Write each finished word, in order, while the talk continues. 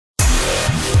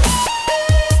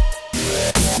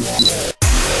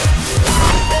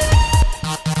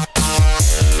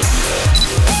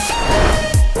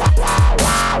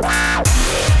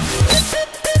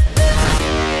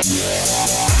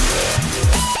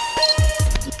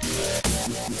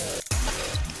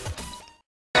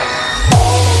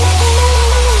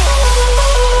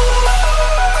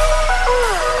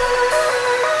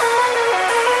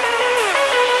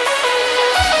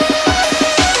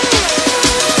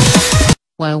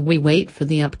While we wait for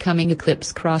the upcoming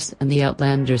Eclipse Cross and the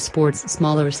Outlander Sport's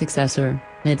smaller successor,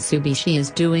 Mitsubishi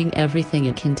is doing everything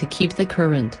it can to keep the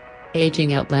current,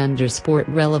 aging Outlander Sport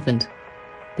relevant.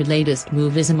 The latest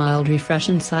move is a mild refresh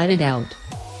inside and out.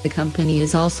 The company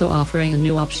is also offering a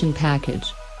new option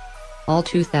package. All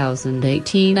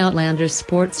 2018 Outlander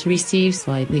Sports receive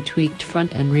slightly tweaked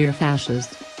front and rear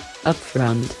fascias. Up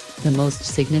front, the most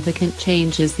significant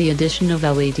change is the addition of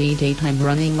LED daytime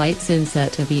running lights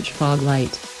instead of each fog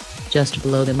light. Just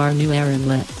below them are new air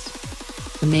inlets.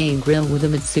 The main grille with the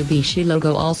Mitsubishi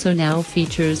logo also now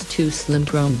features two slim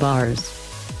chrome bars.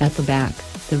 At the back,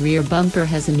 the rear bumper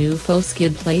has a new faux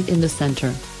skid plate in the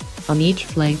center. On each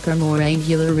flank are more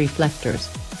angular reflectors.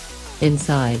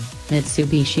 Inside,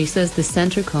 Mitsubishi says the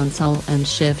center console and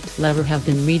shift lever have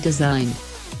been redesigned.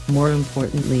 More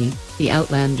importantly, the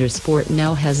Outlander Sport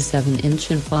now has a 7-inch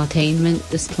infotainment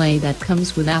display that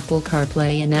comes with Apple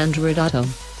CarPlay and Android Auto.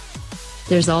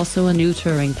 There's also a new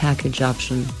touring package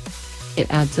option.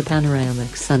 It adds a panoramic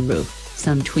sunroof,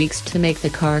 some tweaks to make the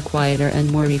car quieter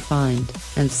and more refined,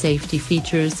 and safety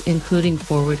features including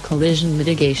forward collision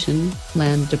mitigation,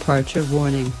 lane departure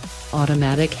warning,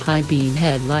 automatic high-beam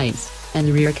headlights, and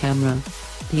rear camera.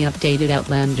 The updated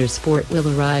Outlander Sport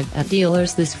will arrive at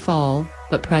dealers this fall,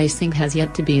 but pricing has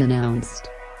yet to be announced.